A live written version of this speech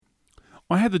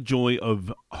I had the joy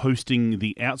of hosting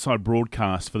the outside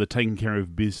broadcast for the Taking Care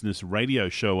of Business radio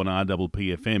show on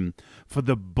RPPFM for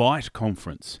the Byte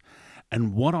conference.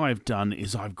 And what I've done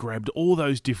is I've grabbed all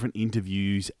those different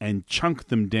interviews and chunked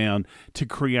them down to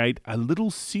create a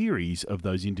little series of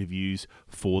those interviews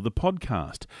for the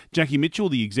podcast. Jackie Mitchell,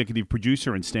 the executive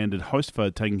producer and standard host for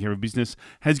Taking Care of Business,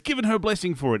 has given her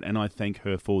blessing for it, and I thank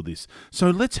her for this. So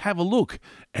let's have a look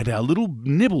at our little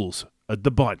nibbles at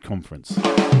the Byte conference.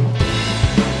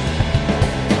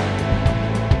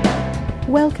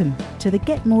 Welcome to the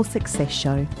Get More Success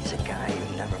Show. He's a guy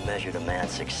who never measured a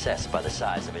man's success by the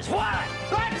size of his what?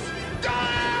 Let's go!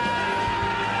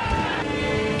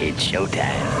 It's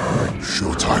showtime.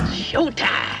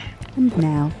 Showtime. And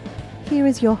now, here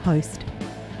is your host,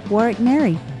 Warwick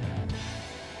Merry.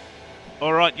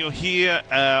 All right, you're here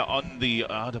on the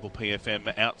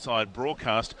RPPFM outside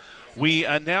broadcast. We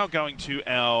are now going to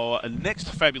our next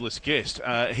fabulous guest.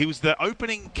 He was the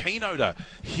opening keynoter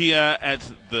here at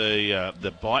the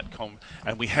ByteCon,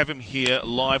 and we have him here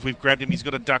live. We've grabbed him. He's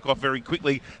got to duck off very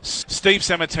quickly. Steve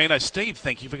Sammartino. Steve,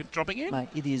 thank you for dropping in. Mate,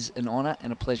 it is an honour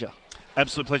and a pleasure.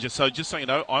 Absolute pleasure. So just so you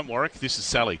know, I'm Warwick, this is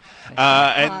Sally.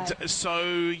 So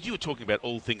you were talking about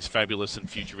all things fabulous and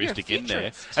futuristic in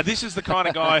there. And this is the kind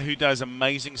of guy who does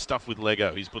amazing stuff with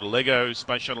Lego. He's put a Lego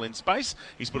space shuttle in space.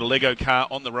 He's put a Lego car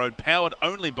on the road powered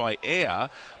only by air.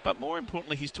 But more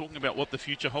importantly, he's talking about what the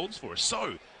future holds for us.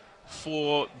 So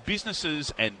for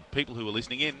businesses and people who are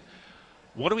listening in,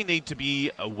 what do we need to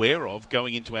be aware of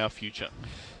going into our future?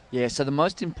 Yeah, so the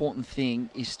most important thing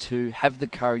is to have the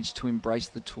courage to embrace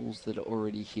the tools that are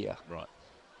already here. Right.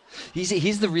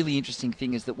 Here's the really interesting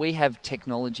thing is that we have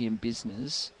technology and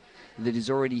business that is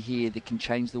already here that can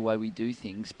change the way we do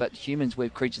things, but humans, we're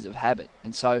creatures of habit.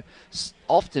 And so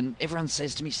often everyone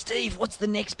says to me, Steve, what's the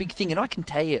next big thing? And I can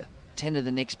tell you 10 of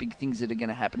the next big things that are going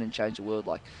to happen and change the world,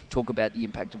 like talk about the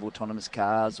impact of autonomous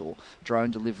cars or drone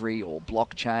delivery or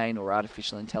blockchain or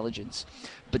artificial intelligence.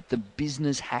 But the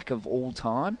business hack of all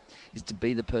time is to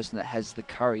be the person that has the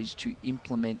courage to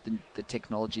implement the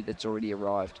technology that's already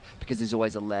arrived, because there's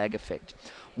always a lag effect.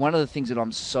 One of the things that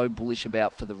I'm so bullish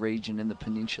about for the region and the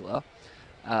peninsula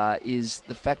is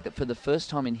the fact that for the first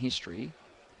time in history,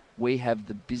 we have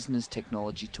the business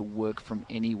technology to work from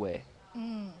anywhere.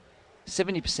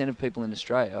 70% of people in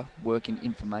Australia work in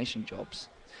information jobs.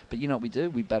 But you know what we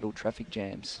do? We battle traffic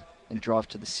jams and drive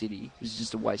to the city, which is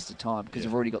just a waste of time because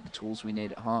we've already got the tools we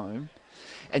need at home.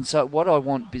 And so what I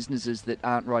want businesses that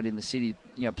aren't right in the city,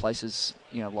 places,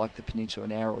 like the Peninsula,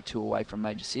 an hour or two away from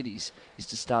major cities, is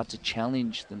to start to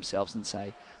challenge themselves and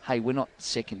say, hey, we're not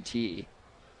second tier.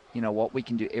 You know what? We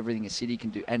can do everything a city can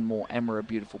do and more, and we're a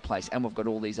beautiful place, and we've got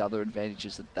all these other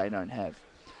advantages that they don't have.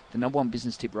 The number one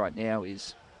business tip right now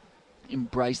is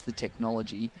embrace the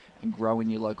technology and grow in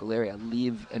your local area.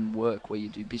 Live and work where you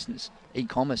do business.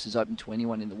 E-commerce is open to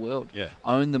anyone in the world. Yeah.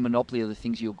 Own the monopoly of the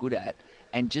things you're good at,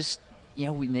 and just,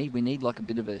 we need like a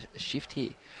bit of a shift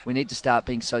here. We need to start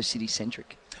being so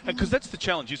city-centric. Because that's the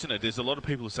challenge, isn't it? There's a lot of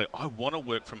people who say, I want to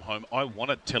work from home, I want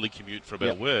to telecommute for a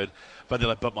better word, but they're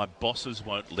like, but my bosses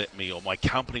won't let me, or my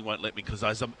company won't let me, because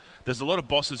there's a lot of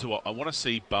bosses who I want to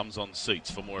see bums on seats,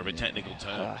 for more of a technical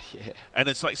term. And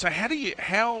it's like, so how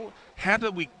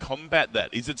do we combat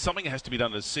that? Is it something that has to be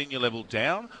done at a senior level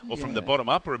down, or from the bottom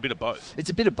up, or a bit of both?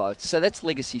 It's a bit of both. So that's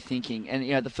legacy thinking.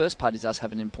 And, the first part is us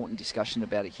having an important discussion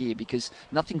about it here, because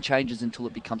nothing changes until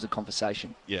it becomes a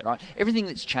conversation. Yeah. Right? Everything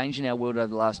that's changed in our world over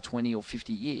the last 20 or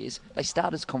 50 years, they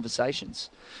start as conversations.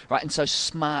 Right? And so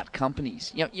smart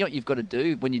companies, what you've got to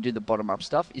do when you do the bottom-up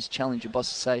stuff is challenge your boss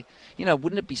to say,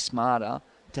 wouldn't it be smarter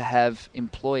to have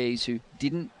employees who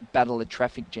didn't battle a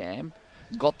traffic jam,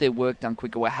 got their work done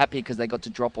quicker, were happy because they got to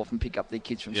drop off and pick up their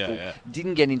kids from school,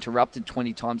 didn't get interrupted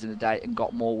 20 times in a day and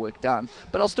got more work done,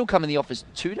 but I'll still come in the office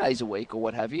 2 days a week or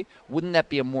what have you. Wouldn't that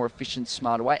be a more efficient,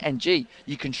 smarter way? And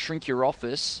you can shrink your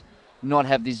office, not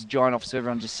have this giant office of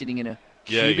everyone just sitting in a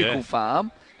cubicle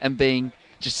farm and being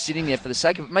just sitting there for the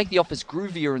sake of it. Make the office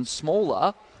groovier and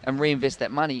smaller and reinvest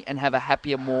that money and have a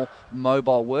happier, more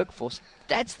mobile workforce.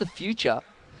 That's the future.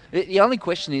 The only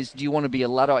question is, do you want to be a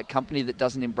Luddite company that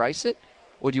doesn't embrace it?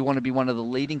 Or do you want to be one of the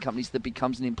leading companies that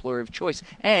becomes an employer of choice?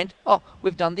 And,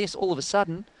 we've done this. All of a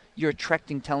sudden, you're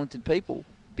attracting talented people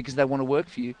because they want to work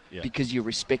for you because you're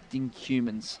respecting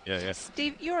humans.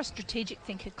 Steve, you're a strategic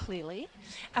thinker, clearly.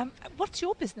 What's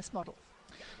your business model?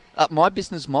 My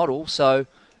business model, so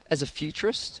as a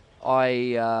futurist,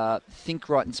 I think,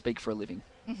 write and speak for a living.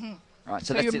 Right,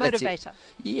 So that's you're a it, that's it. motivator.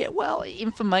 Yeah, well,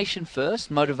 information first,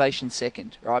 motivation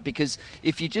second, right? Because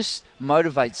if you just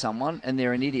motivate someone and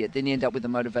they're an idiot, then you end up with a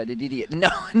motivated idiot. No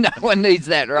one needs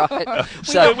that, right?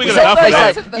 So we got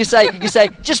enough of that. you say,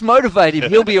 just motivate him,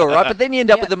 he'll be all right. But then you end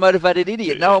up with a motivated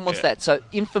idiot. No one wants Yeah. that. So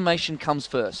information comes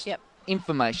first. Yep.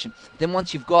 Information. Then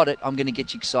once you've got it, I'm going to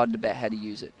get you excited about how to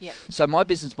use it. Yep. So my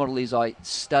business model is I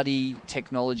study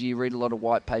technology, read a lot of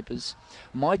white papers.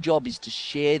 My job is to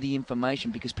share the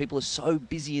information because people are so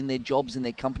busy in their jobs and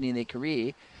their company and their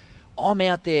career. I'm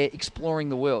out there exploring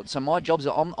the world. So my job is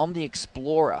I'm the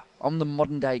explorer. I'm the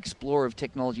modern day explorer of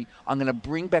technology. I'm going to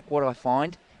bring back what I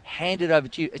find, hand it over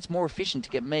to you. It's more efficient to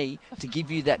get me to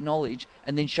give you that knowledge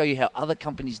and then show you how other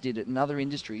companies did it in other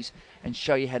industries and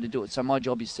show you how to do it. So my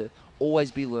job is to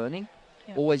always be learning,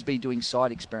 Yeah. always be doing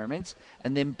side experiments,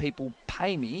 and then people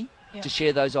pay me Yeah. to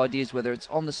share those ideas, whether it's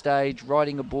on the stage,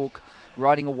 writing a book,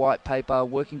 writing a white paper,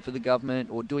 working for the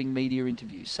government, or doing media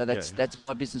interviews. So that's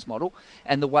my business model.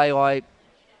 And the way I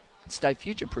stay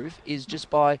future-proof is just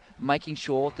by making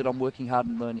sure that I'm working hard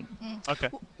and learning. Okay.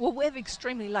 Well, we're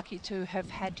extremely lucky to have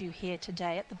had you here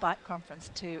today at the Byte Conference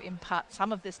to impart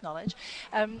some of this knowledge.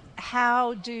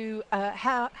 How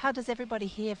does everybody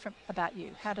hear about you?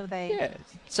 How do they? Yeah.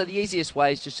 So the easiest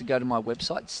way is just to go to my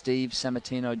website,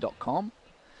 stevesammartino.com.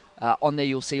 On there,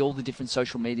 you'll see all the different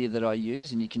social media that I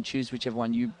use, and you can choose whichever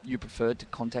one you prefer to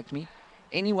contact me.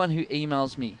 Anyone who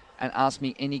emails me and asks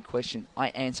me any question, I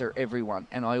answer everyone,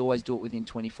 and I always do it within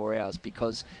 24 hours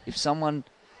because if someone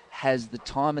has the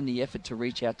time and the effort to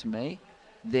reach out to me,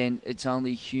 then it's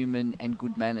only human and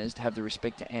good manners to have the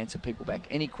respect to answer people back.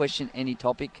 Any question, any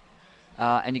topic.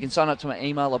 And you can sign up to my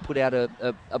email. I put out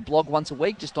a blog once a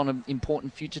week just on an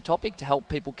important future topic to help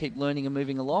people keep learning and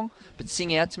moving along. But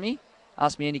sing out to me.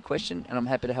 Ask me any question, and I'm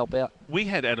happy to help out. We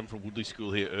had Adam from Woodley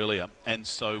School here earlier, and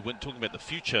so when talking about the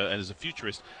future, and as a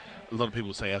futurist, a lot of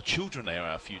people say our children are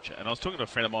our future. And I was talking to a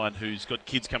friend of mine who's got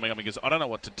kids coming up and goes, I don't know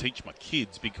what to teach my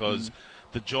kids because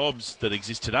the jobs that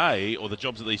exist today or the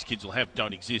jobs that these kids will have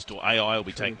don't exist or AI will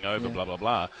be taking over, blah, blah,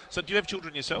 blah. So do you have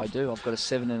children yourself? I do. I've got a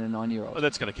 7 and a 9-year-old. Oh,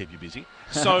 that's going to keep you busy.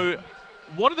 So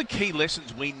what are the key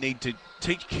lessons we need to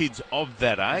teach kids of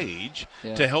that age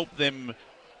to help them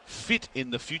fit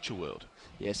in the future world?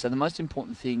 Yeah, so the most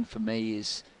important thing for me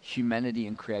is humanity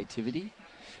and creativity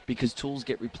because tools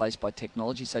get replaced by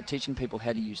technology. So teaching people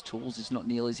how to use tools is not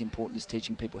nearly as important as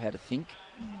teaching people how to think.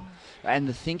 And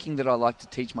the thinking that I like to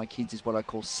teach my kids is what I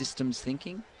call systems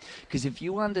thinking. Because if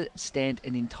you understand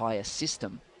an entire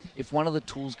system, if one of the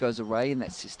tools goes away in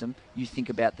that system, you think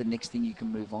about the next thing you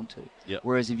can move on to. Yep.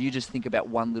 Whereas if you just think about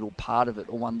one little part of it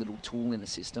or one little tool in a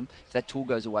system, if that tool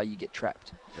goes away, you get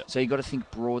trapped. Yep. So you've got to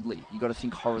think broadly. You've got to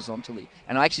think horizontally.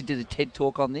 And I actually did a TED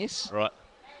talk on this. Right.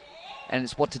 And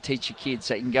it's what to teach your kids.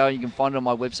 So you can go and you can find it on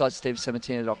my website,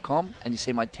 stevesammartino.com, and you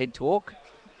see my TED talk,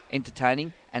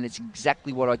 entertaining, and it's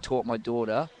exactly what I taught my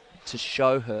daughter to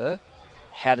show her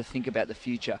how to think about the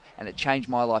future, and it changed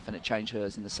my life and it changed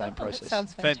hers in the same That process.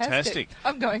 sounds fantastic. Fantastic.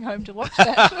 I'm going home to watch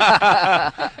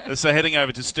that. So heading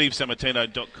over to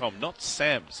stevesammartino.com, not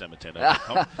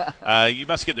samsammartino.com. You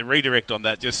must get the redirect on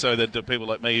that just so that the people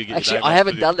like me who get Actually, your name I off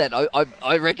haven't to done that.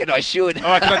 I reckon I should. All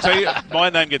right, can I tell you, my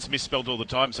name gets misspelled all the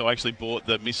time, so I actually bought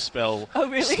the misspell Oh,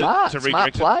 really? Smart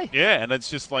play. it. Yeah, and it's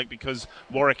just like because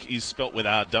Warwick is spelt with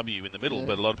RW in the middle,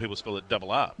 but a lot of people spell it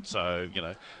double R. So,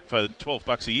 for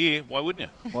 $12 a year, why wouldn't you?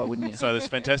 Why wouldn't you? So that's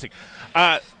fantastic.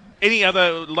 Any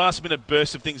other last-minute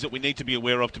bursts of things that we need to be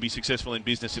aware of to be successful in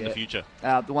business in the future?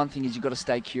 The one thing is you've got to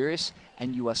stay curious,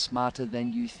 and you are smarter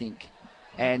than you think.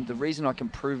 And the reason I can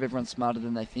prove everyone's smarter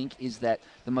than they think is that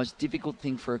the most difficult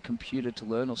thing for a computer to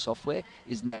learn or software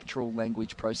is natural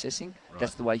language processing. Right.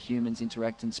 That's the way humans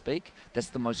interact and speak. That's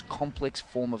the most complex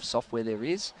form of software there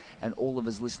is, and all of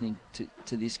us listening to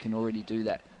this can already do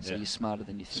that. So you're smarter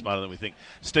than you think. Smarter than we think.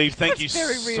 Steve, thank you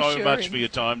That's very so much reassuring. for your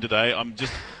time today.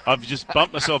 I've just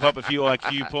bumped myself up a few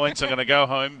IQ points. I'm going to go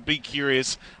home, be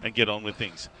curious, and get on with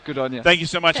things. Good on you. Thank you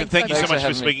so much, Thanks and thank so you so much. much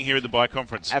Thanks for for having me. speaking here at the Byte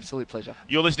Conference. Absolute pleasure.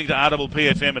 You're listening to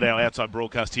RPPFM at our outside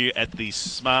broadcast here at the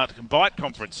Smart Byte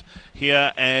Conference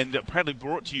here, and proudly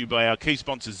brought to you by our key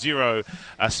sponsors, Xero,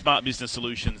 Smart Business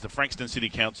Solutions, the Frankston City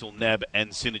Council, NAB,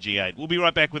 and Synergy 8. We'll be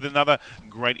right back with another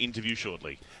great interview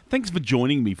shortly. Thanks for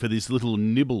joining me for this little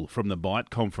nibble from the Byte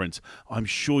Conference. I'm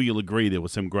sure you'll agree there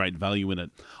was some great value in it.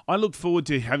 I look forward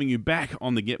to having you back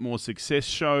on the Get More Success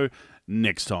show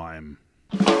next time.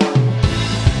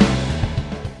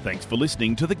 Thanks for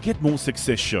listening to the Get More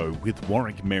Success show with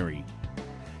Warwick Merry.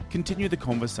 Continue the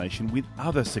conversation with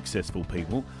other successful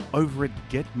people over at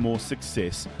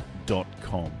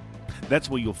getmoresuccess.com. That's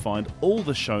where you'll find all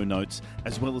the show notes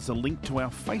as well as a link to our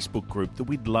Facebook group that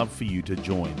we'd love for you to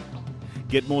join.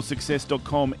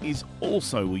 GetMoreSuccess.com is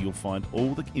also where you'll find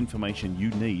all the information you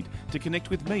need to connect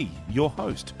with me, your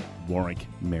host, Warwick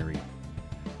Merry.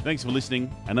 Thanks for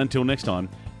listening, and until next time,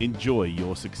 enjoy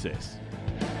your success.